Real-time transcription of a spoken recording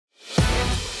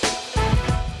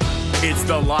It's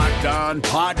the Locked On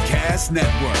Podcast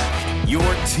Network, your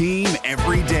team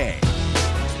every day.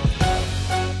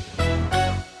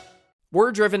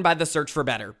 We're driven by the search for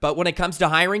better, but when it comes to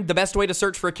hiring, the best way to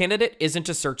search for a candidate isn't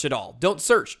to search at all. Don't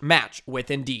search, match with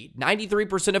Indeed.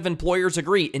 93% of employers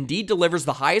agree Indeed delivers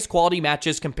the highest quality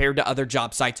matches compared to other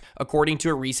job sites, according to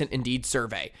a recent Indeed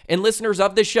survey. And listeners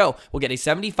of this show will get a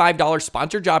 $75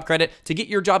 sponsored job credit to get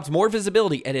your jobs more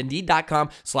visibility at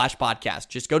Indeed.com/podcast.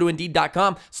 Just go to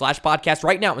Indeed.com/podcast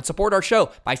right now and support our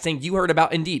show by saying you heard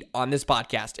about Indeed on this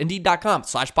podcast.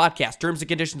 Indeed.com/podcast. Terms and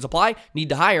conditions apply. Need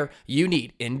to hire? You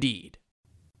need Indeed.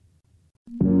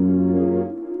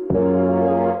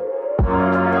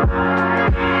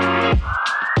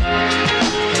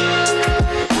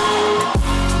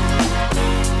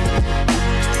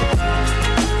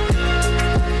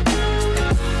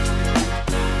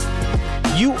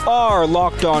 You are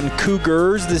Locked On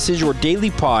Cougars. This is your daily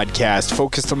podcast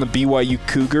focused on the BYU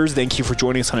Cougars. Thank you for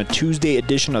joining us on a Tuesday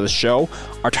edition of the show.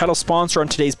 Our title sponsor on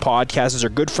today's podcast is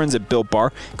our good friends at Built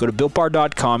Bar. Go to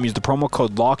BuiltBar.com, use the promo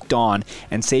code LOCKEDON,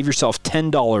 and save yourself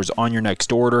 $10 on your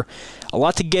next order. A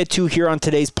lot to get to here on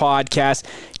today's podcast.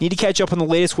 Need to catch up on the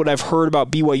latest what I've heard about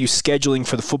BYU scheduling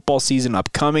for the football season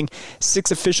upcoming.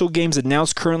 6 official games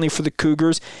announced currently for the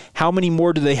Cougars. How many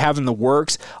more do they have in the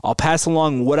works? I'll pass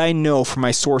along what I know from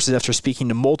my sources after speaking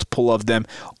to multiple of them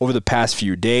over the past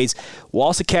few days. We'll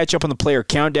also catch up on the player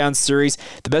countdown series,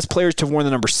 the best players to have worn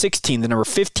the number 16, the number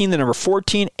 15, the number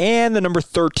 14, and the number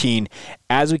 13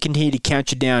 as we continue to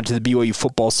count you down to the BYU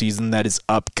football season that is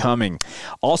upcoming.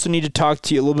 Also need to talk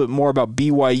to you a little bit more about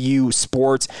BYU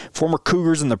sports. Former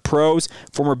Cougars and the pros.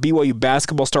 Former BYU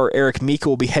basketball star Eric Mika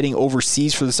will be heading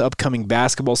overseas for this upcoming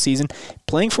basketball season,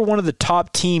 playing for one of the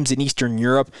top teams in Eastern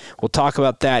Europe. We'll talk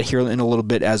about that here in a little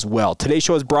bit as well. Today's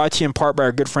show is brought to you in part by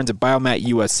our good friends at Biomat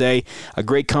USA, a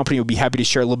great company. We'll be happy to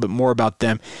share a little bit more about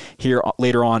them here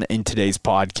later on in today's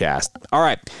podcast. All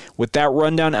right, with that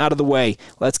rundown out of the way,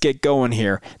 let's get going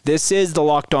here. This is the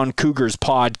Locked On Cougars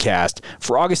podcast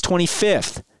for August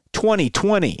 25th,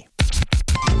 2020.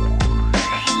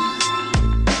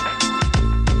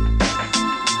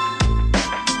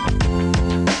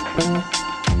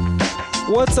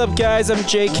 What's up, guys? I'm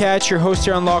Jay Katz, your host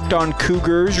here on Locked On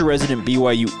Cougars, your resident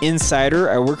BYU insider.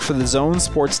 I work for the Zone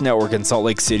Sports Network in Salt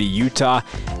Lake City, Utah.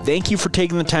 Thank you for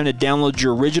taking the time to download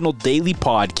your original daily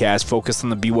podcast focused on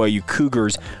the BYU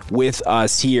Cougars with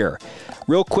us here.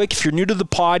 Real quick, if you're new to the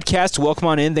podcast, welcome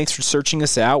on in. Thanks for searching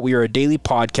us out. We are a daily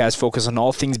podcast focused on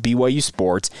all things BYU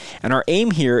sports, and our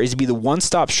aim here is to be the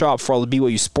one-stop shop for all the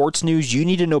BYU sports news you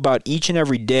need to know about each and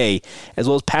every day, as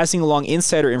well as passing along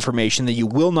insider information that you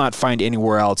will not find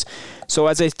anywhere else. So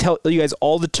as I tell you guys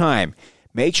all the time,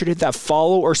 make sure to hit that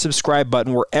follow or subscribe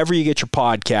button wherever you get your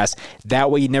podcast.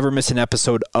 That way you never miss an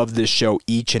episode of this show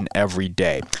each and every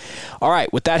day. All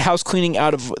right, with that house cleaning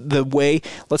out of the way,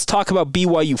 let's talk about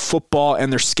BYU football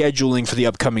and their scheduling for the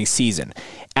upcoming season.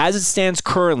 As it stands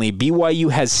currently,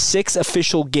 BYU has 6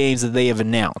 official games that they have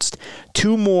announced.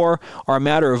 2 more are a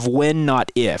matter of when,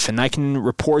 not if. And I can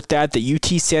report that UT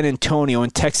San Antonio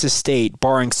and Texas State,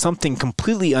 barring something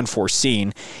completely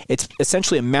unforeseen, it's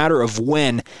essentially a matter of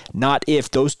when, not if,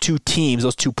 those 2 teams,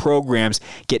 those 2 programs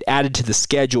get added to the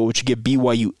schedule, which would give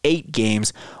BYU 8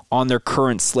 games on their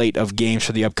current slate of games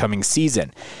for the upcoming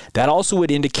season. That also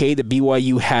would indicate that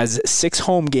BYU has 6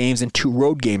 home games and 2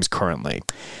 road games currently.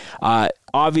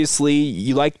 Obviously,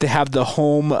 you like to have the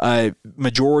home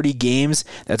majority games.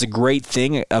 That's a great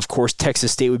thing. Of course,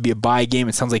 Texas State would be a bye game.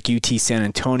 It sounds like UT San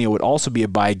Antonio would also be a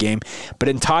bye game. But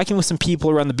in talking with some people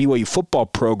around the BYU football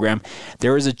program,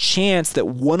 there is a chance that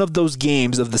one of those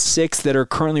games of the 6 that are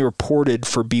currently reported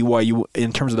for BYU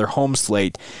in terms of their home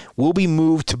slate will be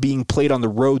moved to being played on the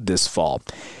road this fall.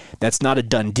 That's not a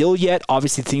done deal yet.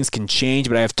 Obviously, things can change,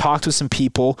 but I have talked with some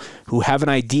people who have an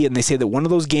idea, and they say that one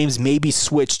of those games may be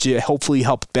switched to hopefully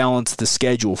help balance the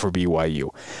schedule for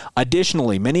BYU.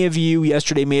 Additionally, many of you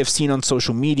yesterday may have seen on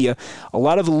social media a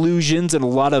lot of allusions and a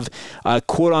lot of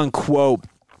quote-unquote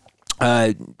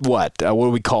what do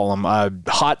we call them?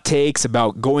 Hot takes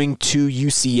about going to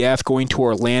UCF, going to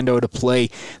Orlando to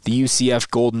play the UCF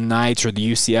Golden Knights or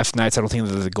the UCF Knights. I don't think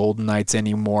they're the Golden Knights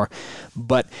anymore.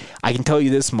 But I can tell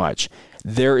you this much.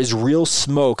 There is real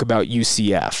smoke about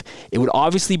UCF. It would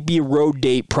obviously be a road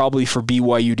date probably for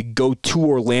BYU to go to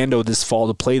Orlando this fall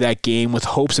to play that game with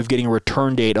hopes of getting a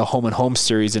return date, a home-and-home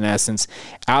series in essence,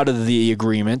 out of the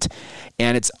agreement.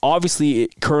 And it's obviously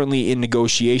currently in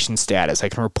negotiation status. I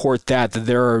can report that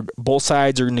both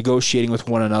sides are negotiating with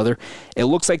one another. It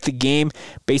looks like the game,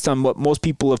 based on what most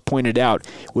people have pointed out,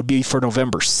 would be for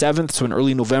November 7th, so an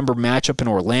early November matchup in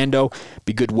Orlando.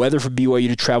 Be good weather for BYU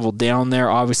to travel down there,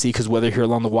 obviously, because weather weather here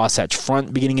along the Wasatch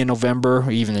Front beginning in November,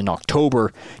 or even in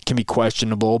October, can be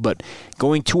questionable. But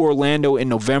going to Orlando in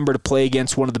November to play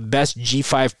against one of the best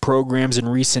G5 programs in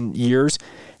recent years,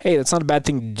 hey, that's not a bad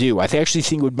thing to do. I actually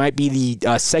think it might be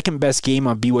the second best game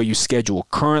on BYU's schedule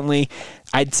currently.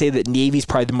 I'd say that Navy's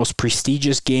probably the most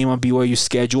prestigious game on BYU's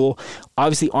schedule.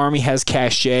 Obviously, Army has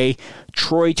cachet,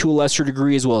 Troy to a lesser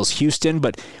degree, as well as Houston.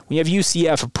 But when you have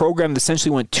UCF, a program that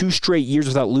essentially went 2 straight years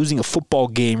without losing a football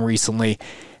game recently,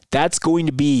 that's going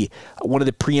to be one of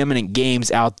the preeminent games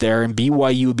out there, and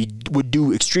BYU would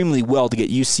do extremely well to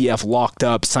get UCF locked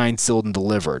up, signed, sealed, and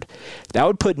delivered. That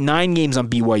would put 9 games on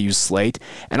BYU's slate,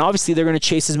 and obviously they're going to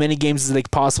chase as many games as they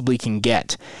possibly can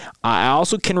get. I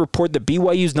also can report that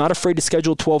BYU is not afraid to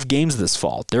schedule 12 games this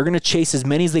fall. They're going to chase as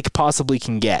many as they possibly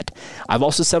can get. I've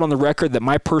also said on the record that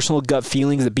my personal gut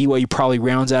feeling is that BYU probably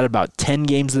rounds out about 10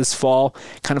 games this fall,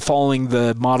 kind of following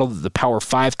the model that the Power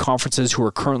 5 conferences who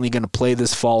are currently going to play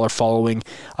this fall are following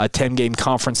a 10-game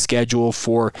conference schedule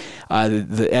for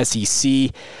the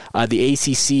SEC. The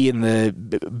ACC and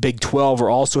the Big 12 are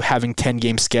also having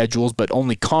 10-game schedules, but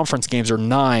only conference games are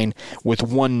 9 with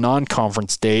 1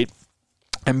 non-conference date.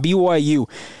 And BYU,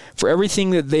 for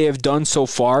everything that they have done so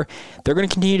far, they're going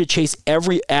to continue to chase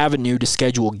every avenue to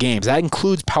schedule games. That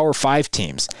includes Power 5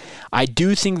 teams. I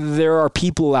do think that there are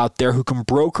people out there who can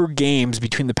broker games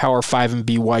between the Power 5 and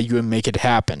BYU and make it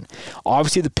happen.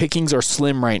 Obviously, the pickings are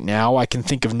slim right now. I can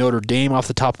think of Notre Dame off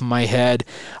the top of my head.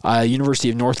 University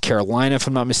of North Carolina, if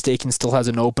I'm not mistaken, still has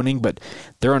an opening, but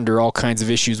they're under all kinds of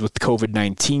issues with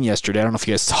COVID-19 yesterday. I don't know if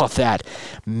you guys saw that.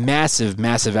 Massive,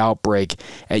 massive outbreak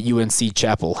at UNC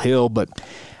Chapel Hill, but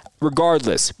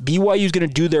regardless, BYU is going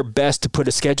to do their best to put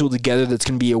a schedule together that's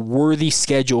going to be a worthy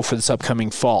schedule for this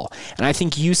upcoming fall. And I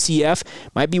think UCF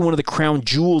might be one of the crown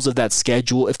jewels of that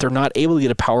schedule if they're not able to get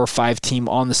a Power 5 team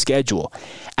on the schedule.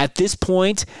 At this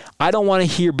point, I don't want to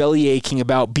hear belly aching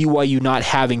about BYU not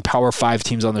having Power 5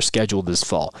 teams on their schedule this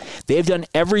fall. They have done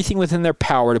everything within their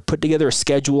power to put together a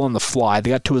schedule on the fly. They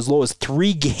got to as low as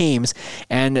 3 games,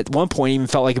 and at one point even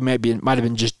felt like it might have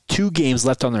been just 2 games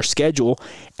left on their schedule,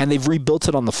 and they've rebuilt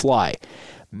it on the fly.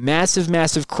 Massive,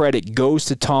 massive credit goes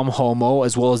to Tom Homo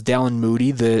as well as Dallin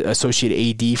Moody, the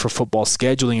associate AD for football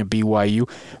scheduling at BYU,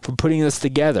 for putting this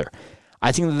together.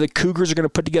 I think that the Cougars are going to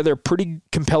put together a pretty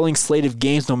compelling slate of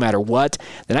games no matter what.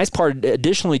 The nice part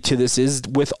additionally to this is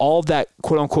with all of that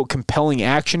quote-unquote compelling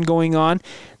action going on,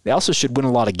 they also should win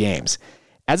a lot of games.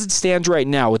 As it stands right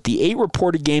now, with the 8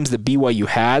 reported games that BYU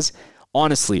has,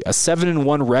 honestly, a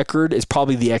 7-1 record is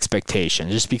probably the expectation,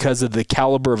 just because of the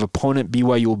caliber of opponent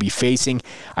BYU will be facing.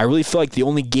 I really feel like the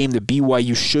only game that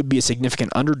BYU should be a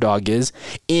significant underdog is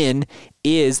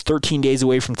 13 days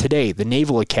away from today, the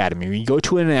Naval Academy. When you go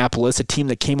to Annapolis, a team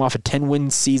that came off a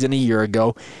 10-win season a year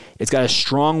ago, it's got a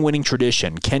strong winning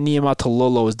tradition. Ken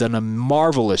Niumatalolo has done a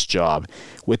marvelous job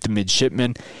with the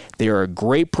midshipmen. They are a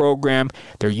great program.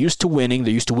 They're used to winning.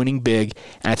 They're used to winning big,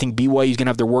 and I think BYU is going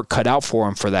to have their work cut out for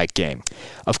them for that game.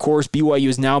 Of course, BYU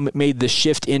has now made the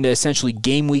shift into essentially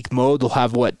game week mode. They'll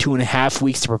have, 2.5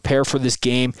 weeks to prepare for this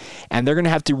game, and they're going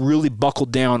to have to really buckle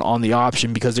down on the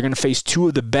option because they're going to face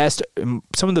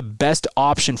some of the best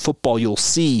option football you'll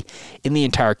see in the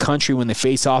entire country when they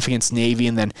face off against Navy,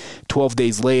 and then 12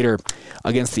 days later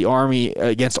against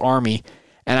Army.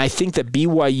 And I think that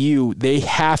BYU, they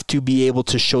have to be able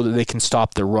to show that they can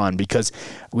stop the run, because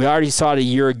we already saw it a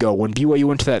year ago when BYU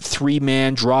went to that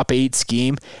 3-man drop 8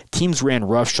 scheme. Teams ran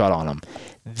roughshod on them.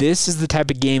 This is the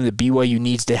type of game that BYU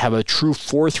needs to have a true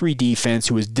 4-3 defense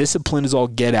who is disciplined as all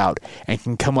get out and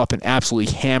can come up and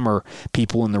absolutely hammer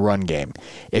people in the run game.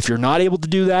 If you're not able to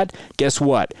do that, guess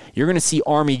what? You're going to see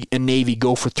Army and Navy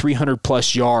go for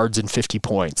 300-plus yards and 50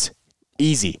 points.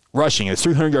 Easy. Rushing. It's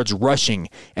 300 yards rushing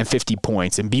and 50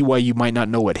 points, and BYU might not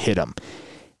know what hit them.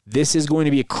 This is going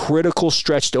to be a critical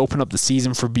stretch to open up the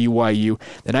season for BYU.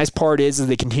 The nice part is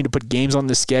they continue to put games on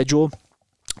the schedule.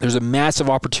 There's a massive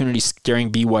opportunity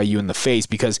staring BYU in the face,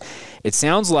 because it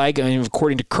sounds like,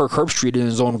 according to Kirk Herbstreit in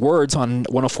his own words on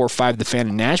 104.5 The Fan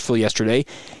in Nashville yesterday,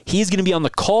 he's going to be on the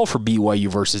call for BYU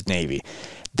versus Navy.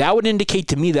 That would indicate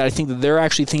to me that I think that they're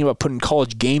actually thinking about putting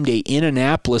College Game Day in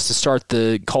Annapolis to start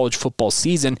the college football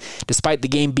season, despite the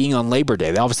game being on Labor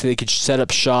Day. Obviously, they could set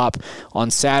up shop on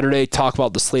Saturday, talk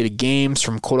about the slate of games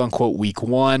from quote-unquote week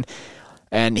 1.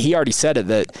 And he already said it,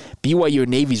 that BYU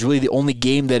and Navy is really the only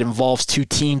game that involves 2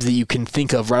 teams that you can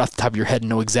think of right off the top of your head and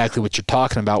know exactly what you're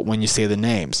talking about when you say the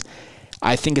names.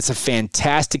 I think it's a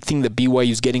fantastic thing that BYU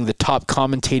is getting the top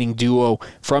commentating duo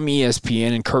from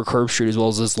ESPN and Kirk Herbstreit, as well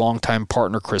as his longtime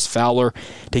partner Chris Fowler.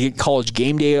 To get College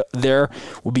Game Day there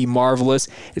will be marvelous.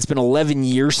 It's been 11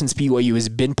 years since BYU has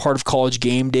been part of College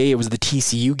Game Day. It was the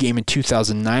TCU game in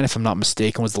 2009, if I'm not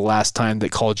mistaken, was the last time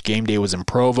that College Game Day was in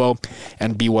Provo,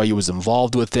 and BYU was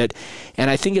involved with it. And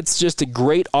I think it's just a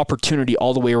great opportunity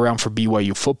all the way around for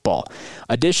BYU football.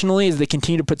 Additionally, as they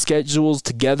continue to put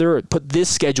this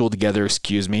schedule together,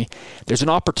 there's an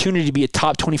opportunity to be a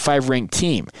top 25 ranked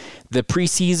team. The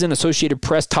preseason Associated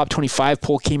Press top 25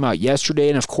 poll came out yesterday,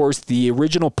 and of course the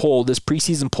original poll, this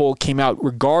preseason poll, came out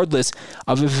regardless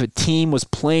of if a team was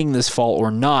playing this fall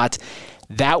or not.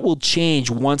 That will change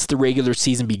once the regular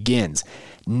season begins.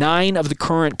 9 of the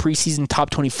current preseason top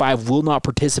 25 will not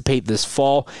participate this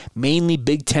fall, mainly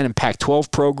Big Ten and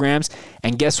Pac-12 programs.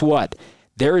 And guess what?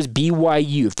 There is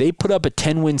BYU. If they put up a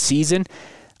 10-win season,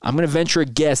 I'm going to venture a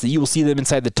guess that you will see them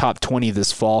inside the top 20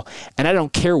 this fall, and I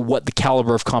don't care what the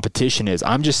caliber of competition is.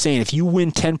 I'm just saying, if you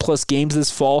win 10-plus games this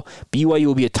fall, BYU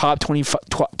will be a top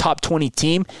 20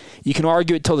 team. You can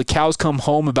argue it till the cows come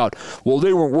home about, well,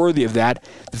 they weren't worthy of that.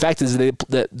 The fact is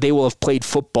that they will have played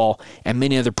football, and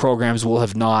many other programs will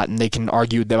have not, and they can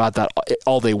argue about that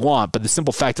all they want. But the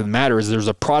simple fact of the matter is there's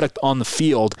a product on the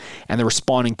field, and they're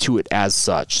responding to it as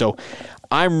such. So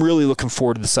I'm really looking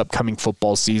forward to this upcoming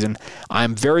football season.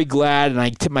 I'm very glad, and I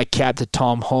tip my cap to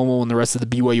Tom Homo and the rest of the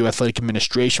BYU Athletic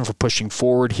Administration for pushing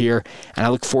forward here, and I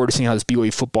look forward to seeing how this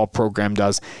BYU football program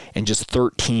does in just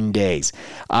 13 days.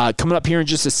 Coming up here in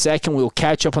just a second, we'll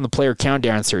catch up on the player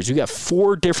countdown series. We've got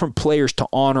 4 different players to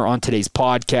honor on today's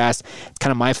podcast. It's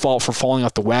kind of my fault for falling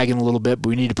off the wagon a little bit, but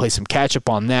we need to play some catch-up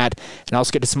on that, and I'll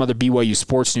also get to some other BYU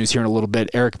sports news here in a little bit.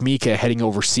 Eric Mika heading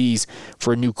overseas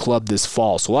for a new club this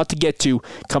fall. So a lot to get to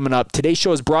coming up. Today's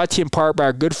show is brought to you in part by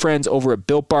our good friends over at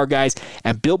Built Bar, guys.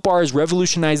 And Built Bar has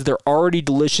revolutionized their already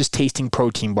delicious tasting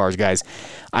protein bars, guys.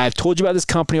 I have told you about this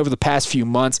company over the past few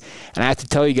months, and I have to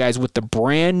tell you guys, with the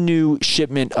brand new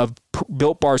shipment of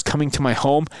Built Bars coming to my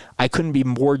home, I couldn't be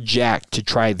more jacked to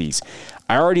try these.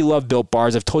 I already love Built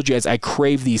Bars. I've told you guys I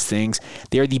crave these things.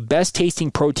 They are the best tasting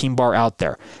protein bar out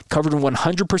there. Covered in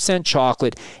 100%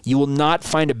 chocolate, you will not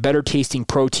find a better tasting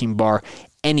protein bar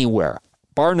anywhere.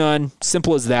 Bar none.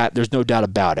 Simple as that. There's no doubt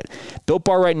about it. Built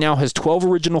Bar right now has 12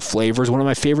 original flavors. One of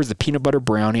my favorites is the peanut butter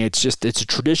brownie. It's a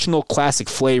traditional classic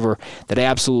flavor that I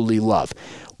absolutely love.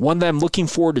 One that I'm looking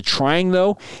forward to trying,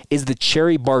 though, is the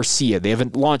Cherry Barcia. They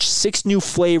have launched 6 new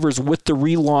flavors with the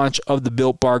relaunch of the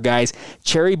Built Bar, guys.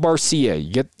 Cherry Barcia.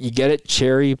 You get it?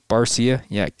 Cherry Barcia?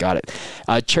 Yeah, got it.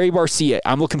 Cherry Barcia.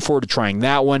 I'm looking forward to trying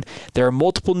that one. There are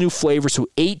multiple new flavors, so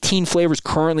 18 flavors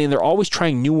currently, and they're always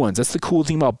trying new ones. That's the cool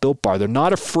thing about Built Bar. They're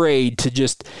not afraid to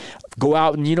just go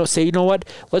out and, say, you know what?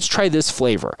 Let's try this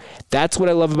flavor. That's what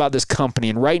I love about this company.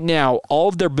 And right now, all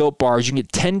of their Built Bars, you can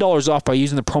get $10 off by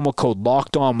using the promo code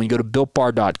LOCKEDON when you go to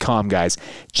BuiltBar.com, guys.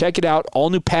 Check it out. All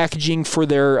new packaging for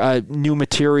their new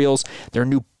materials, their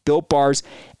new Built Bars,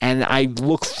 and I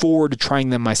look forward to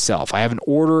trying them myself. I have an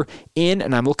order in,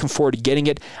 and I'm looking forward to getting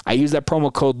it. I use that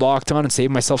promo code LOCKEDON and save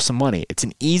myself some money. It's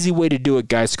an easy way to do it,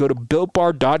 guys. So go to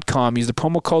BuiltBar.com, use the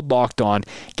promo code LOCKEDON,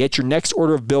 get your next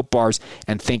order of Built Bars,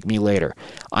 and thank me later.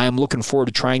 I am looking forward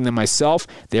to trying them myself.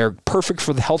 They're perfect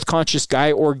for the health-conscious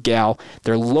guy or gal.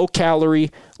 They're low-calorie,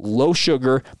 low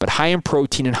sugar, but high in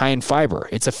protein and high in fiber.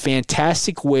 It's a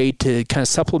fantastic way to kind of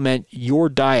supplement your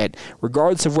diet,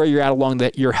 regardless of where you're at along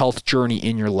your health journey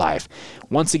in your life.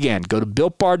 Once again, go to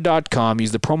BuiltBar.com,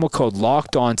 use the promo code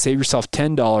LOCKEDON, save yourself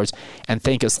 $10, and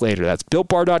thank us later. That's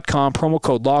BuiltBar.com, promo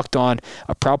code LOCKEDON,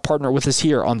 a proud partner with us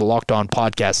here on the Locked On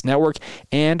Podcast Network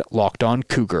and Locked On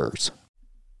Cougars.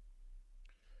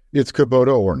 It's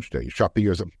Kubota Orange Day. Shop the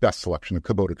year's best selection of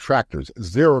Kubota tractors,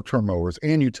 zero-turn mowers,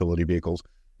 and utility vehicles,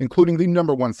 including the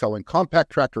 #1 selling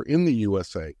compact tractor in the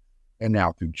USA. And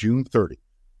now through June 30,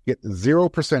 get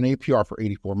 0% APR for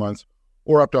 84 months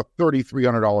or up to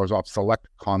 $3,300 off select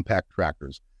compact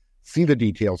tractors. See the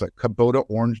details at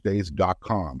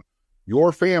KubotaOrangeDays.com.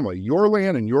 Your family, your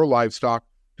land, and your livestock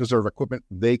deserve equipment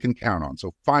they can count on.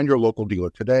 So find your local dealer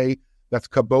today. That's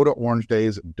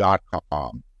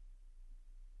KubotaOrangeDays.com.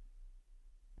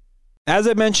 As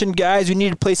I mentioned, guys, we need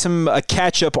to play some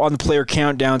catch-up on the Player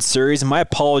Countdown series. My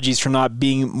apologies for not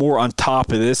being more on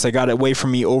top of this. I got it away from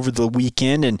me over the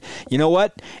weekend, and you know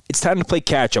what? It's time to play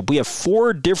catch-up. We have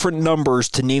 4 different numbers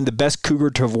to name the best Cougar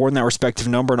to have worn that respective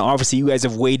number, and obviously you guys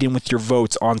have weighed in with your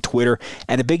votes on Twitter,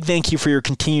 and a big thank you for your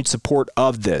continued support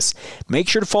of this. Make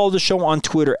sure to follow the show on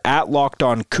Twitter at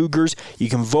LockedOnCougars. You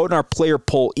can vote in our player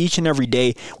poll each and every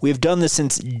day. We have done this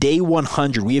since day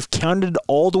 100. We have counted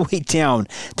all the way down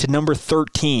to number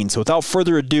 13. So without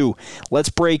further ado, let's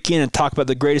break in and talk about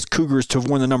the greatest Cougars to have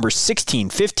worn the numbers 16,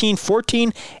 15,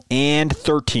 14, and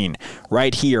 13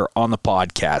 right here on the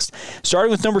podcast.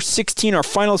 Starting with number 16, our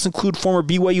finalists include former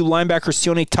BYU linebacker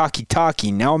Sione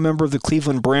Takitaki, now a member of the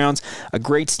Cleveland Browns, a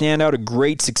great standout, a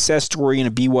great success story in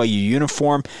a BYU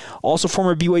uniform. Also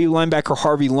former BYU linebacker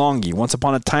Harvey Longy, once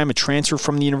upon a time a transfer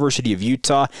from the University of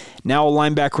Utah, now a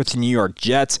linebacker with the New York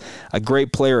Jets, a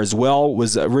great player as well,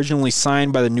 was originally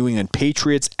signed by the New England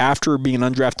Patriots after being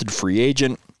an undrafted free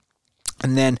agent.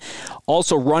 And then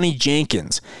also Ronnie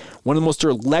Jenkins, one of the most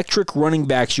electric running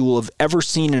backs you will have ever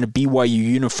seen in a BYU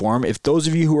uniform. If those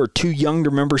of you who are too young to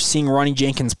remember seeing Ronnie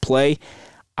Jenkins play,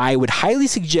 I would highly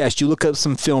suggest you look up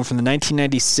some film from the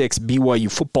 1996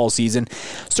 BYU football season.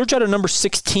 Search out a number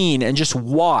 16 and just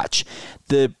watch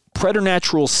the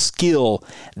preternatural skill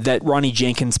that Ronnie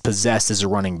Jenkins possessed as a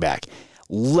running back.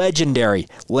 Legendary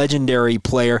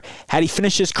player. Had he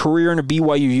finished his career in a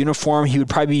BYU uniform, he would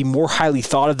probably be more highly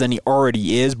thought of than he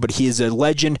already is, but he is a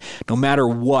legend no matter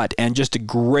what, and just a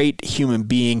great human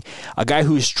being. A guy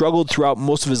who has struggled throughout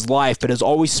most of his life, but has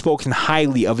always spoken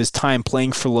highly of his time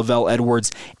playing for Lavelle Edwards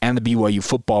and the BYU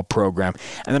football program.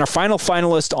 And then our final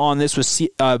finalist on this was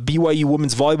BYU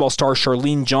women's volleyball star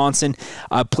Charlene Johnson.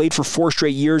 Played for 4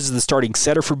 straight years as the starting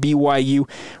setter for BYU.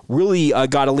 Really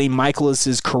got Elaine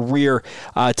Michaelis' career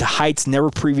to heights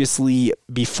never previously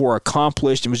before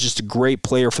accomplished, and was just a great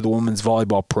player for the women's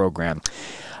volleyball program.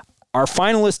 Our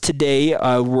finalists today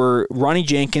were Ronnie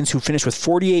Jenkins, who finished with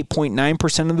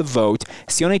 48.9% of the vote,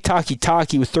 Sione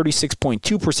Takitaki with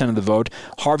 36.2% of the vote,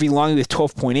 Harvey Longy with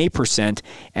 12.8%,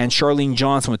 and Charlene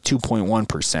Johnson with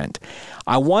 2.1%.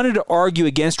 I wanted to argue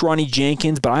against Ronnie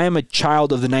Jenkins, but I am a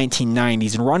child of the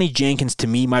 1990s, and Ronnie Jenkins, to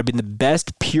me, might have been the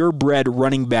best purebred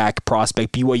running back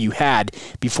prospect BYU had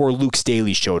before Luke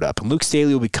Staley showed up. And Luke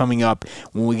Staley will be coming up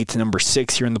when we get to number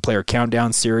 6 here in the Player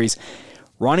Countdown series.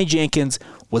 Ronnie Jenkins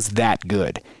was that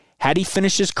good. Had he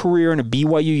finished his career in a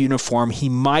BYU uniform, he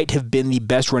might have been the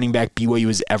best running back BYU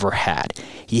has ever had.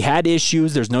 He had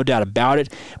issues, there's no doubt about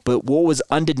it, but what was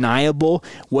undeniable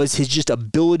was his just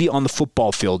ability on the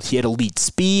football field. He had elite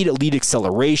speed, elite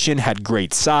acceleration, had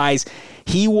great size.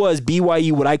 He was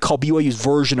BYU, what I call BYU's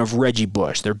version of Reggie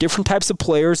Bush. They're different types of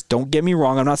players. Don't get me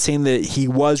wrong. I'm not saying that he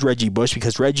was Reggie Bush,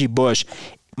 because Reggie Bush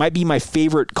might be my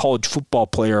favorite college football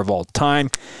player of all time.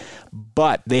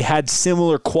 But they had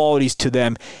similar qualities to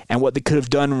them and what they could have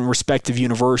done in respective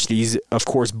universities. Of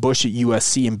course, Bush at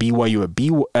USC and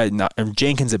BYU at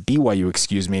Jenkins at BYU,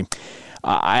 excuse me.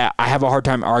 I have a hard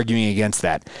time arguing against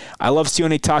that. I love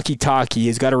Sione Takitaki.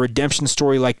 He's got a redemption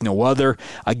story like no other.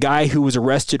 A guy who was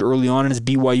arrested early on in his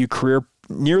BYU career,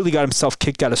 nearly got himself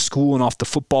kicked out of school and off the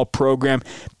football program,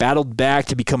 battled back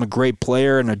to become a great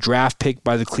player and a draft pick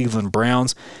by the Cleveland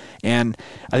Browns. And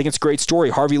I think it's a great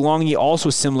story. Harvey Longy, also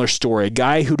a similar story. A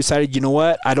guy who decided, you know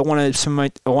what, I don't want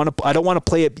to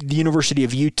play at the University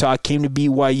of Utah, came to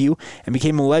BYU and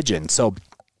became a legend. So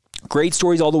great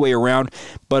stories all the way around.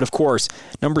 But of course,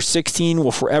 number 16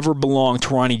 will forever belong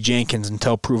to Ronnie Jenkins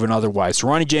until proven otherwise. So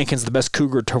Ronnie Jenkins, the best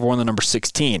Cougar to have worn the number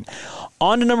 16.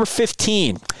 On to number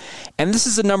 15. And this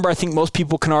is a number I think most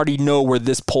people can already know where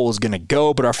this poll is going to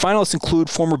go, but our finalists include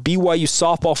former BYU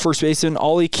softball first baseman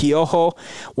Ollie Keoho,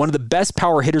 one of the best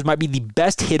power hitters, might be the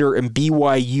best hitter in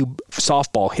BYU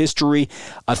softball history,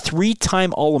 a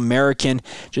 3-time All-American,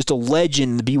 just a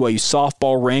legend in the BYU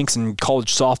softball ranks and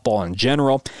college softball in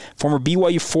general. Former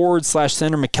BYU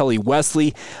forward/center McKelly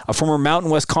Wesley, a former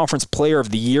Mountain West Conference Player of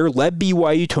the Year, led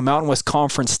BYU to a Mountain West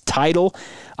Conference title.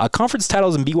 Conference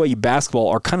titles in BYU basketball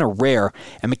are kind of rare,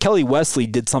 and McKelly Wesley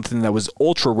did something that was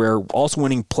ultra rare, also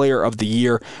winning Player of the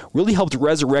Year, really helped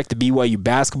resurrect the BYU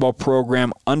basketball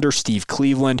program under Steve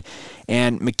Cleveland.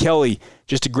 And McKelly,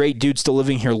 just a great dude, still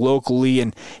living here locally,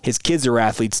 and his kids are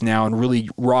athletes now and really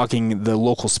rocking the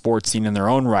local sports scene in their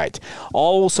own right.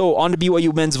 Also on to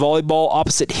BYU men's volleyball,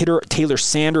 opposite hitter Taylor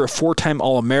Sander, a 4-time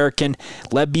All-American,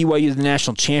 led BYU to the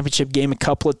national championship game a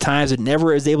couple of times and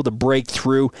never was able to break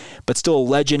through, but still a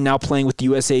legend, now playing with the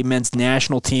USA men's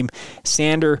national team.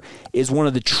 Sander is one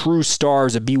of the true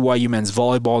stars of BYU men's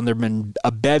volleyball, and there have been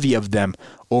a bevy of them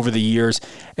over the years.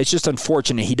 It's just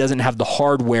unfortunate he doesn't have the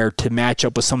hardware to match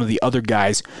up with some of the other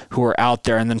guys who are out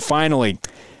there. And then finally,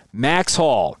 Max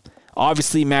Hall.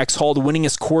 Obviously, Max Hall, the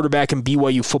winningest quarterback in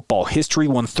BYU football history,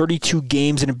 won 32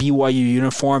 games in a BYU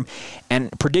uniform,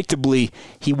 and predictably,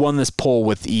 he won this poll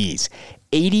with ease.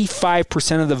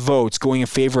 85% of the votes going in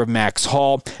favor of Max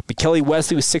Hall. McKelly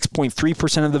Wesley with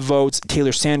 6.3% of the votes,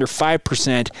 Taylor Sander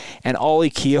 5%, and Ollie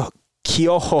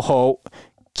Keoho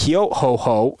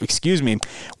Keohoho,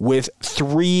 with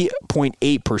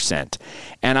 3.8%.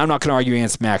 And I'm not going to argue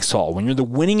against Max Hall. When you're the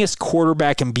winningest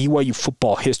quarterback in BYU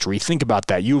football history, think about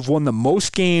that. You've won the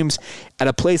most games at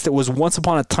a place that was once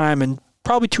upon a time, and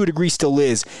probably to a degree still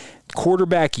is,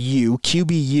 quarterback U,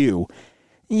 QBU.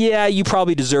 Yeah, you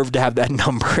probably deserve to have that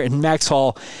number. And Max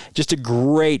Hall, just a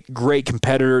great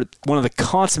competitor, one of the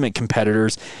consummate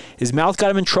competitors. His mouth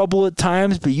got him in trouble at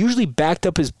times, but he usually backed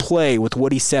up his play with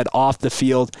what he said off the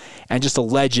field, and just a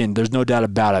legend. There's no doubt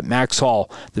about it. Max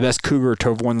Hall, the best Cougar to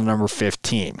have won the number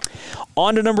 15.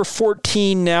 On to number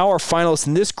 14 now. Our finalists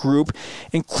in this group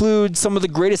include some of the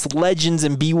greatest legends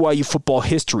in BYU football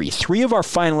history. 3 of our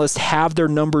finalists have their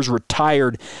numbers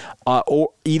retired,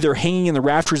 or either hanging in the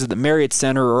rafters at the Marriott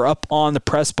Center or up on the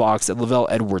press box at Lavelle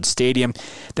Edwards Stadium.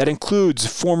 That includes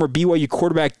former BYU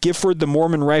quarterback Gifford the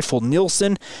Mormon Rifle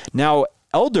Nielsen, now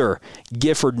Elder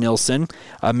Gifford Nielsen,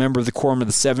 a member of the Quorum of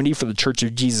the 70 for the Church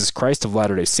of Jesus Christ of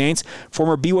Latter-day Saints.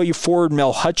 Former BYU forward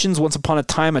Mel Hutchins, once upon a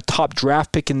time a top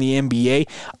draft pick in the NBA,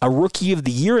 a Rookie of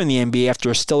the Year in the NBA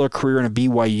after a stellar career in a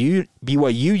BYU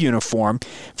uniform.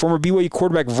 Former BYU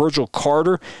quarterback Virgil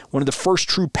Carter, one of the first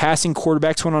true passing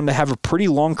quarterbacks, went on to have a pretty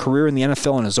long career in the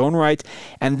NFL in his own right.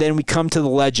 And then we come to the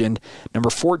legend, number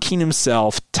 14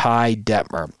 himself, Ty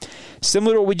Detmer.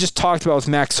 Similar to what we just talked about with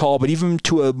Max Hall, but even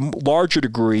to a larger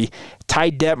degree,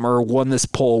 Ty Detmer won this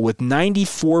poll with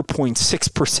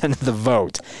 94.6% of the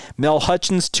vote. Mel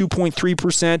Hutchins,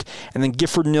 2.3%, and then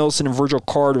Gifford Nielsen and Virgil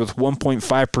Carter with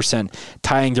 1.5%,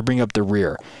 tying to bring up the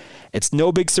rear. It's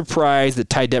no big surprise that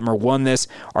Ty Detmer won this.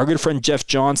 Our good friend Jeff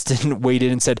Johnston weighed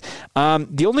in and said,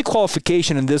 the only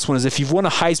qualification in this one is if you've won a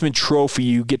Heisman Trophy,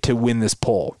 you get to win this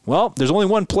poll. Well, there's only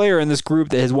one player in this group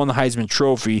that has won the Heisman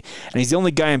Trophy, and he's the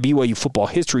only guy in BYU football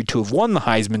history to have won the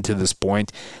Heisman to this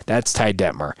point. That's Ty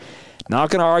Detmer.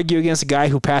 Not going to argue against a guy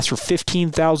who passed for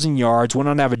 15,000 yards, went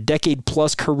on to have a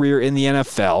decade-plus career in the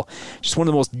NFL. Just one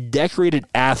of the most decorated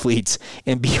athletes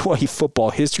in BYU football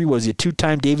history. Was he a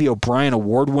 2-time Davey O'Brien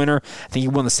Award winner? I think he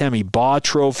won the Sammy Baugh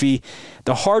Trophy.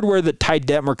 The hardware that Ty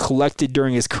Detmer collected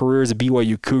during his career as a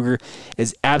BYU Cougar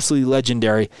is absolutely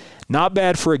legendary. Not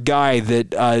bad for a guy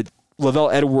that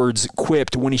Lavelle Edwards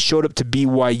quipped when he showed up to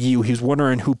BYU. He was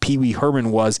wondering who Pee Wee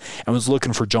Herman was and was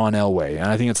looking for John Elway. And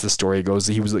I think that's the story it goes.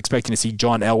 He was expecting to see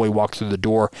John Elway walk through the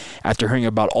door after hearing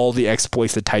about all the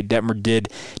exploits that Ty Detmer did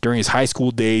during his high school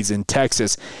days in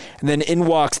Texas. And then in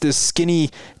walks this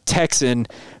skinny Texan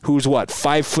who's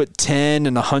 5'10"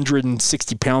 and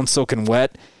 160 pounds soaking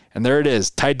wet. And there it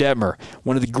is, Ty Detmer,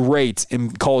 one of the greats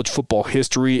in college football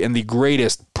history and the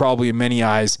greatest, probably in many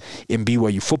eyes, in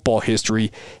BYU football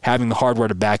history, having the hardware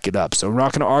to back it up. So we're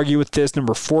not going to argue with this.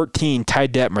 Number 14, Ty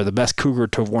Detmer, the best Cougar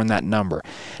to have worn that number.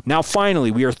 Now, finally,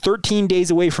 we are 13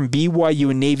 days away from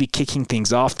BYU and Navy kicking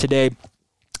things off today.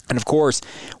 And, of course,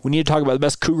 we need to talk about the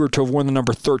best Cougar to have worn the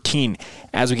number 13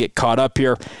 as we get caught up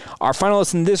here. Our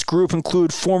finalists in this group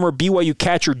include former BYU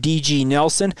catcher D.G.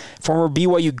 Nelson, former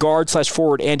BYU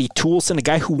guard/forward Andy Toulson, a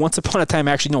guy who once upon a time,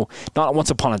 not once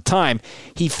upon a time,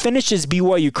 he finished his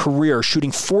BYU career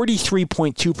shooting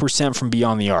 43.2% from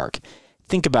beyond the arc.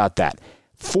 Think about that.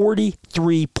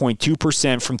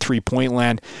 43.2% from three-point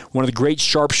land. One of the great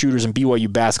sharpshooters in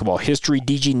BYU basketball history.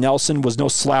 D.G. Nelson was no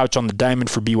slouch on the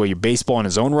diamond for BYU baseball in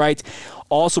his own right.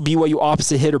 Also, BYU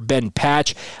opposite hitter Ben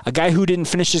Patch, a guy who didn't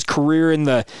finish his career in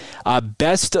the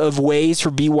best of ways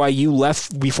for BYU,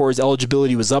 left before his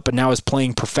eligibility was up and now is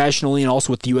playing professionally and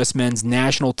also with the U.S. men's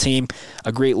national team.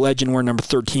 A great legend, wearing number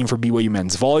 13 for BYU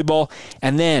men's volleyball.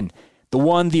 And then the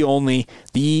one, the only,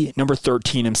 the number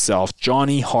 13 himself,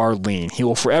 Johnny Harleen. He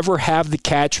will forever have the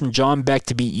catch from John Beck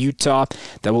to beat Utah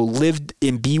that will live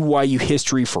in BYU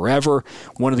history forever.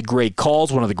 One of the great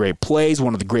calls, one of the great plays,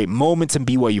 one of the great moments in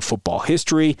BYU football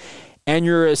history. And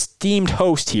your esteemed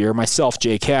host here, myself,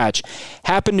 Jake Hatch,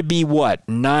 happened to be,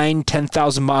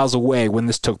 10,000 miles away when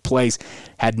this took place.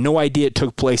 Had no idea it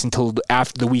took place until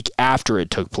the week after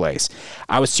it took place.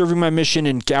 I was serving my mission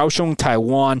in Kaohsiung,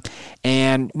 Taiwan,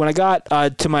 and when I got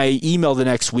to my email the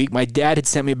next week, my dad had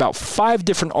sent me about 5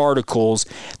 different articles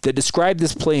that described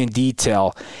this play in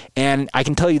detail, and I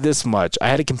can tell you this much. I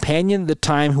had a companion at the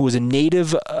time who was a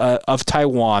native of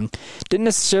Taiwan, didn't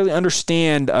necessarily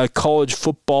understand college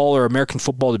football or American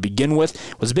football to begin with,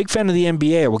 was a big fan of the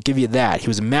NBA, I will give you that. He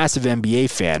was a massive NBA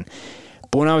fan.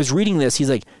 But when I was reading this, he's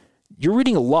like, "You're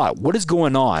reading a lot. What is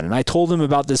going on?" And I told him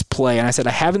about this play, and I said,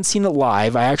 I haven't seen it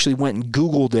live. I actually went and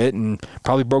Googled it and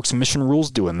probably broke some mission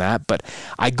rules doing that, but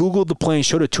I Googled the play and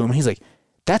showed it to him, and he's like,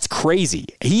 "That's crazy."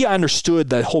 He understood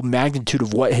the whole magnitude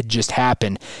of what had just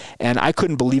happened, and I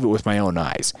couldn't believe it with my own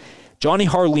eyes. Johnny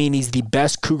Harleen is the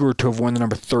best Cougar to have worn the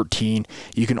number 13.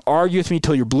 You can argue with me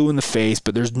till you're blue in the face,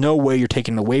 but there's no way you're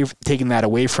taking that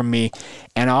away from me.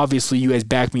 And obviously, you guys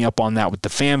back me up on that with the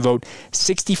fan vote.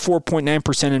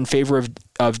 64.9% in favor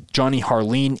of Johnny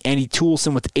Harleen, Andy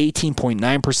Toolson with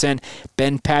 18.9%,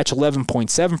 Ben Patch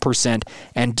 11.7%,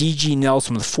 and DG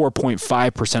Nelson with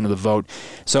 4.5% of the vote.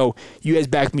 So you guys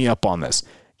back me up on this.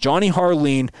 Johnny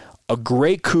Harleen, a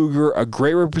great Cougar, a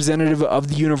great representative of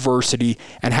the university,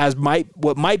 and has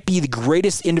what might be the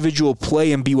greatest individual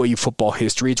play in BYU football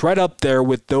history. It's right up there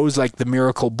with those like the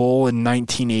Miracle Bowl in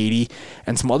 1980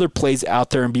 and some other plays out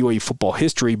there in BYU football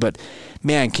history. But,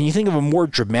 man, can you think of a more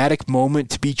dramatic moment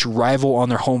to beat your rival on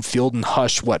their home field and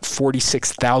hush,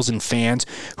 46,000 fans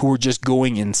who were just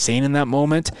going insane in that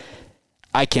moment?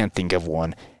 I can't think of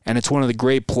one. And it's one of the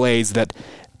great plays that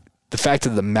the fact that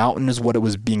the mountain is what it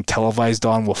was being televised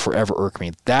on will forever irk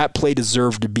me. That play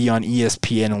deserved to be on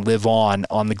ESPN and live on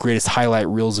the greatest highlight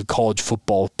reels of college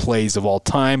football plays of all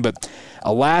time. But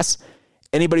alas,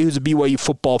 anybody who's a BYU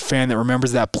football fan that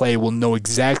remembers that play will know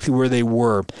exactly where they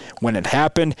were when it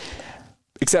happened.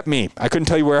 Except me. I couldn't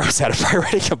tell you where I was at. I was probably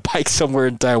riding a bike somewhere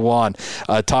in Taiwan,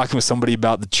 talking with somebody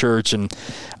about the church, and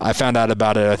I found out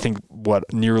about it, I think,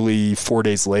 nearly 4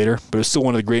 days later. But it's still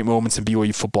one of the great moments in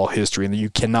BYU football history, and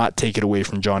you cannot take it away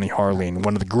from Johnny Harleen,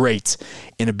 one of the greats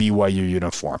in a BYU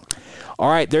uniform. All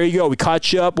right, there you go. We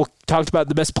caught you up. We talked about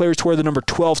the best players to wear the number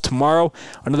 12 tomorrow.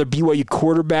 Another BYU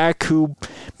quarterback who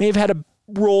may have had a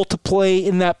role to play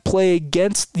in that play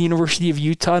against the University of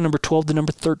Utah, number 12 to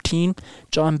number 13,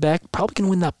 John Beck. Probably going to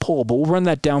win that poll, but we'll run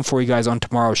that down for you guys on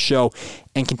tomorrow's show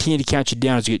and continue to count you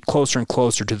down as we get closer and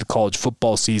closer to the college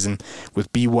football season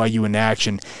with BYU in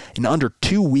action in under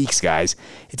 2 weeks, guys.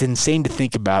 It's insane to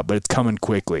think about, but it's coming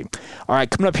quickly. All right,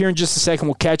 coming up here in just a second,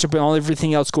 we'll catch up on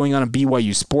everything else going on in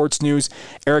BYU sports news.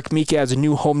 Eric Mika has a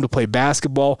new home to play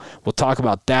basketball. We'll talk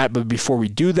about that, but before we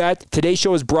do that, today's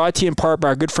show is brought to you in part by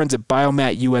our good friends at Biomat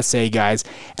USA, guys.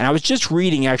 And I was just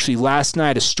reading, actually, last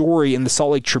night a story in the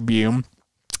Salt Lake Tribune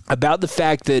about the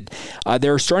fact that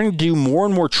they're starting to do more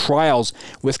and more trials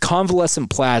with convalescent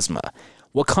plasma.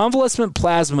 What convalescent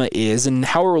plasma is and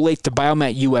how it relates to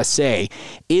Biomat USA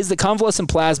is that convalescent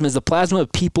plasma is the plasma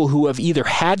of people who have either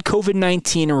had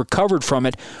COVID-19 and recovered from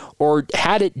it or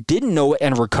had it, didn't know it,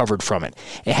 and recovered from it.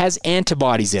 It has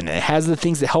antibodies in it. It has the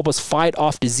things that help us fight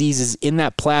off diseases in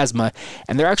that plasma,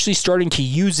 and they're actually starting to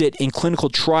use it in clinical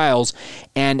trials,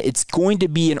 and it's going to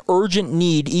be an urgent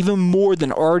need, even more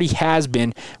than already has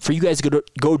been, for you guys to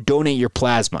go donate your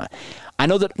plasma. I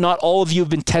know that not all of you have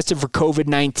been tested for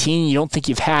COVID-19. You don't think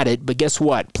you've had it, but guess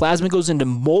what? Plasma goes into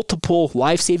multiple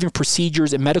life-saving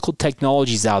procedures and medical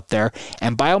technologies out there,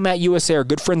 and Biomat USA, our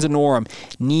good friends in Orem,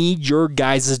 need your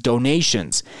guys'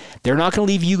 donations. They're not going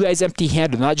to leave you guys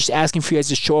empty-handed. They're not just asking for you guys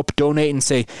to show up, donate, and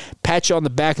say, pat you on the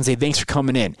back and say, thanks for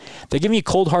coming in. They're giving you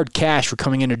cold, hard cash for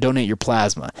coming in to donate your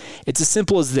plasma. It's as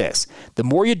simple as this. The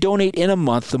more you donate in a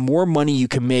month, the more money you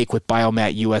can make with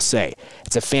Biomat USA.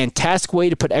 It's a fantastic way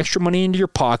to put extra money into your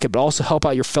pocket, but also help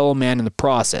out your fellow man in the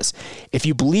process. If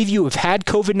you believe you have had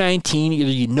COVID-19, either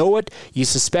you know it, you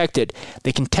suspect it,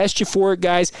 they can test you for it,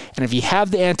 guys, and if you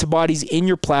have the antibodies in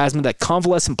your plasma, that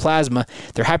convalescent plasma,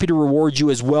 they're happy to reward you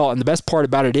as well. And the best part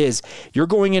about it is you're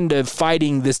going into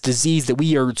fighting this disease that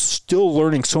we are still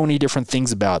learning so many different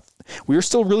things about. We are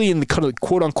still really in the kind of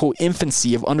quote-unquote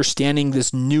infancy of understanding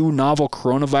this new novel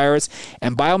coronavirus,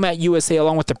 and Biomat USA,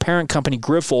 along with the parent company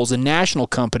Grifols, a national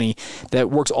company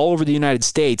that works all over the United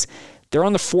States, they're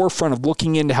on the forefront of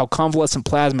looking into how convalescent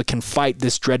plasma can fight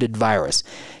this dreaded virus.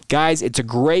 Guys, it's a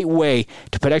great way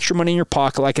to put extra money in your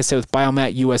pocket, like I said, with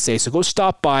Biomat USA. So go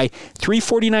stop by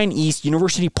 349 East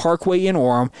University Parkway in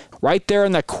Orem, right there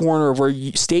in that corner of where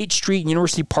State Street and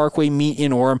University Parkway meet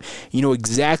in Orem. You know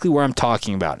exactly where I'm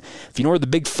talking about. If you know where the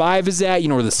Big Five is at, you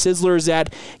know where the Sizzler is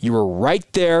at, you are right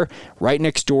there, right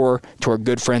next door to our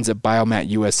good friends at Biomat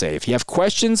USA. If you have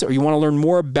questions or you want to learn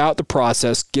more about the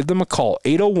process, give them a call,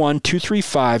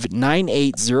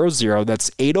 801-235-9800. That's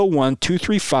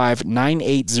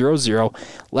 801-235-9800.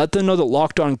 Let them know that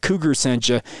Locked On Cougar sent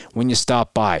you when you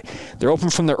stop by. They're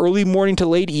open from the early morning to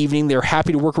late evening. They're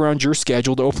happy to work around your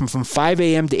schedule. They're open from 5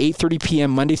 a.m. to 8:30 p.m.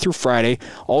 Monday through Friday.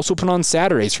 Also open on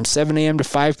Saturdays from 7 a.m. to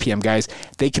 5 p.m., guys.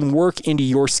 They can work into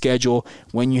your schedule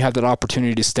when you have that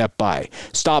opportunity to stop by.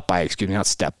 Stop by.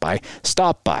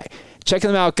 Check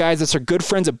them out, guys. That's our good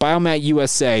friends at Biomat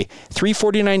USA,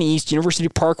 349 East University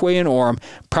Parkway in Orem.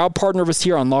 Proud partner of us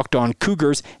here on Locked On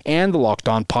Cougars and the Locked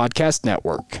On Podcast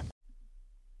Network.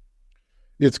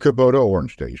 It's Kubota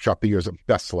Orange Day. Shop the year's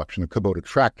best selection of Kubota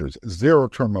tractors,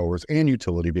 zero-turn mowers, and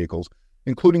utility vehicles,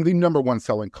 including the #1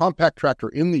 selling compact tractor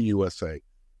in the USA.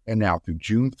 And now through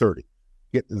June 30,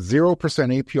 Get 0%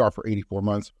 APR for 84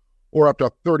 months or up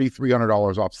to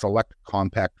 $3,300 off select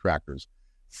compact tractors.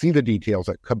 See the details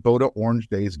at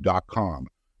KubotaOrangeDays.com.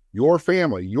 Your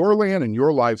family, your land, and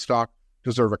your livestock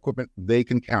deserve equipment they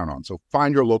can count on. So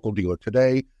find your local dealer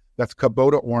today. That's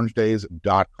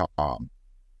KubotaOrangeDays.com.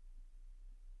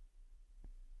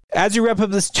 As we wrap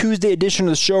up this Tuesday edition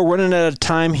of the show, running out of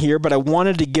time here, but I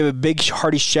wanted to give a big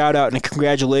hearty shout out and a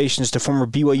congratulations to former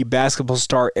BYU basketball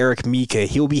star Eric Mika.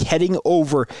 He will be heading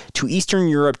over to Eastern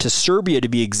Europe, to Serbia to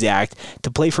be exact, to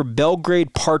play for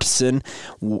Belgrade Partizan,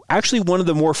 actually one of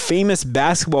the more famous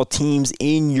basketball teams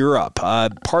in Europe.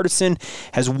 Partizan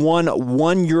has won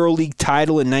one EuroLeague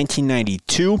title in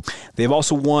 1992. They've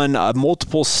also won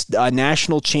multiple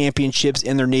national championships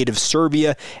in their native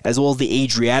Serbia, as well as the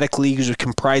Adriatic League, which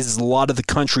comprises a lot of the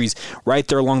countries right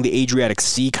there along the Adriatic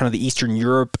Sea, kind of the Eastern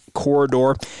Europe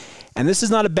corridor. And this is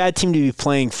not a bad team to be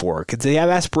playing for because they have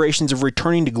aspirations of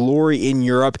returning to glory in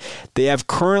Europe. They have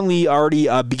currently already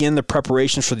begun the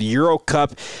preparations for the Euro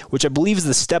Cup, which I believe is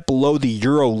the step below the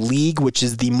Euro League, which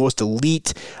is the most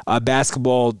elite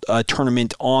basketball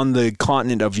tournament on the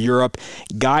continent of Europe.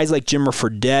 Guys like Jimmer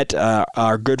Fredette,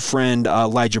 our good friend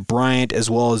Elijah Bryant, as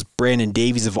well as Brandon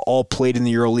Davies have all played in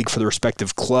the Euro League for their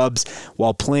respective clubs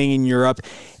while playing in Europe.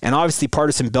 And obviously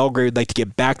Partizan Belgrade would like to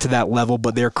get back to that level,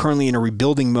 but they're currently in a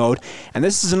rebuilding mode. And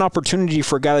this is an opportunity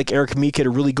for a guy like Eric Mika to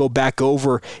really go back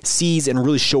overseas and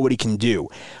really show what he can do.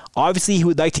 Obviously, he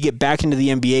would like to get back into the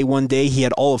NBA one day. He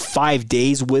had all of 5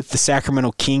 days with the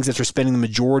Sacramento Kings after spending the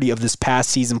majority of this past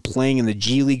season playing in the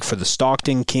G League for the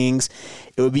Stockton Kings.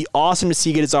 It would be awesome to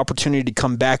see get his opportunity to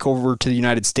come back over to the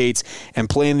United States and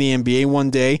play in the NBA one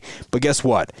day. But guess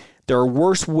what? There are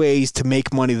worse ways to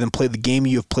make money than play the game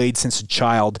you have played since a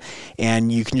child,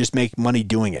 and you can just make money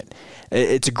doing it.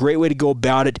 It's a great way to go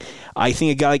about it. I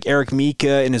think a guy like Eric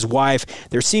Mika and his wife,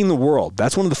 they're seeing the world.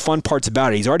 That's one of the fun parts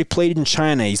about it. He's already played in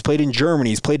China. He's played in Germany.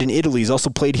 He's played in Italy. He's also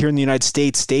played here in the United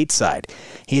States stateside.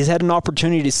 He's had an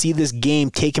opportunity to see this game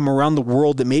take him around the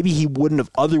world that maybe he wouldn't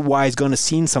have otherwise gone to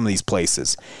see some of these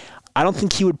places. I don't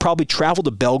think he would probably travel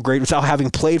to Belgrade without having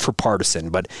played for Partizan,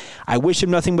 but I wish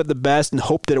him nothing but the best and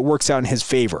hope that it works out in his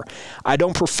favor. I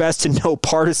don't profess to know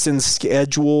Partizan's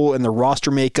schedule and the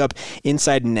roster makeup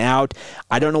inside and out.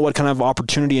 I don't know what kind of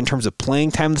opportunity in terms of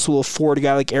playing time this will afford a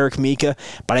guy like Eric Mika,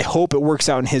 but I hope it works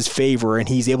out in his favor and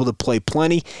he's able to play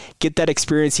plenty, get that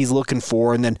experience he's looking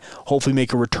for, and then hopefully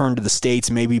make a return to the States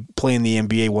and maybe play in the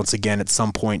NBA once again at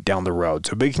some point down the road.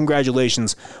 So big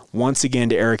congratulations once again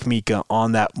to Eric Mika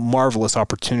on that marvelous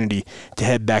opportunity to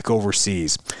head back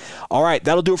overseas. All right,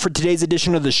 that'll do it for today's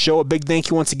edition of the show. A big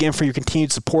thank you once again for your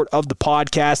continued support of the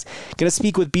podcast. Going to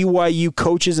speak with BYU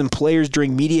coaches and players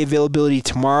during media availability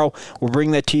tomorrow. We'll bring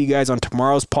that to you guys on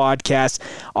tomorrow's podcast.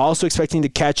 Also expecting to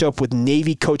catch up with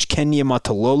Navy coach Kenya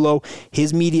Matalolo,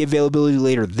 his media availability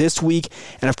later this week.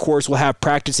 And of course, we'll have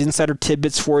practice insider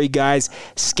tidbits for you guys,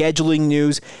 scheduling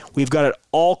news. We've got it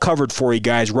all covered for you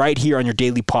guys right here on your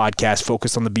daily podcast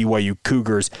focused on the BYU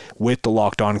Cougars with the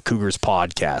Locked On Cougars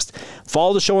podcast.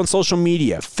 Follow the show on social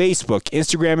media, Facebook,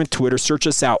 Instagram, and Twitter. Search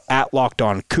us out at Locked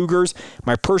On Cougars.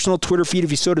 My personal Twitter feed,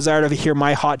 if you so desire to hear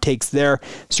my hot takes there,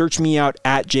 search me out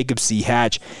at Jacob C.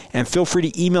 Hatch. And feel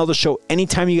free to email the show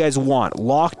anytime you guys want.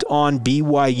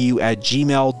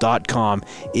 LockedOnBYU@gmail.com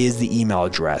is the email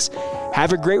address.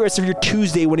 Have a great rest of your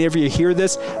Tuesday whenever you hear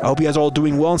this. I hope you guys are all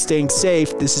doing well and staying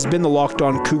safe. This has been the Locked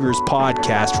On Cougars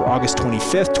podcast for August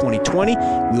 25th, 2020.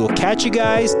 We will catch you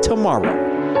guys tomorrow.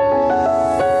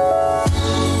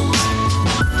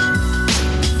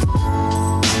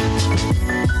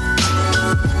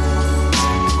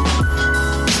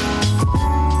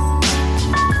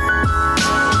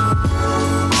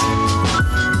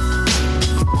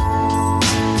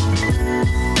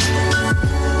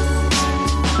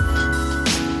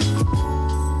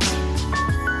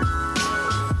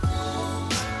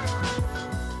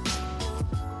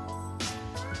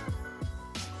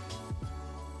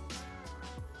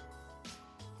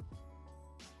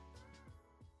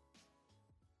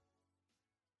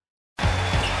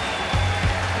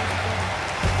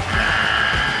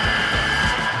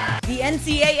 The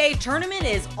NCAA tournament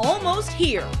is almost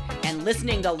here, and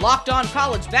listening to Locked On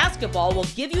College Basketball will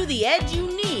give you the edge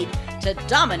you need to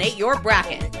dominate your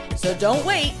bracket. So don't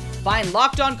wait. Find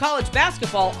Locked On College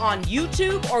Basketball on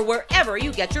YouTube or wherever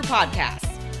you get your podcasts.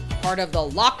 Part of the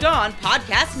Locked On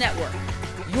Podcast Network.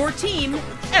 Your team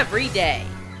every day.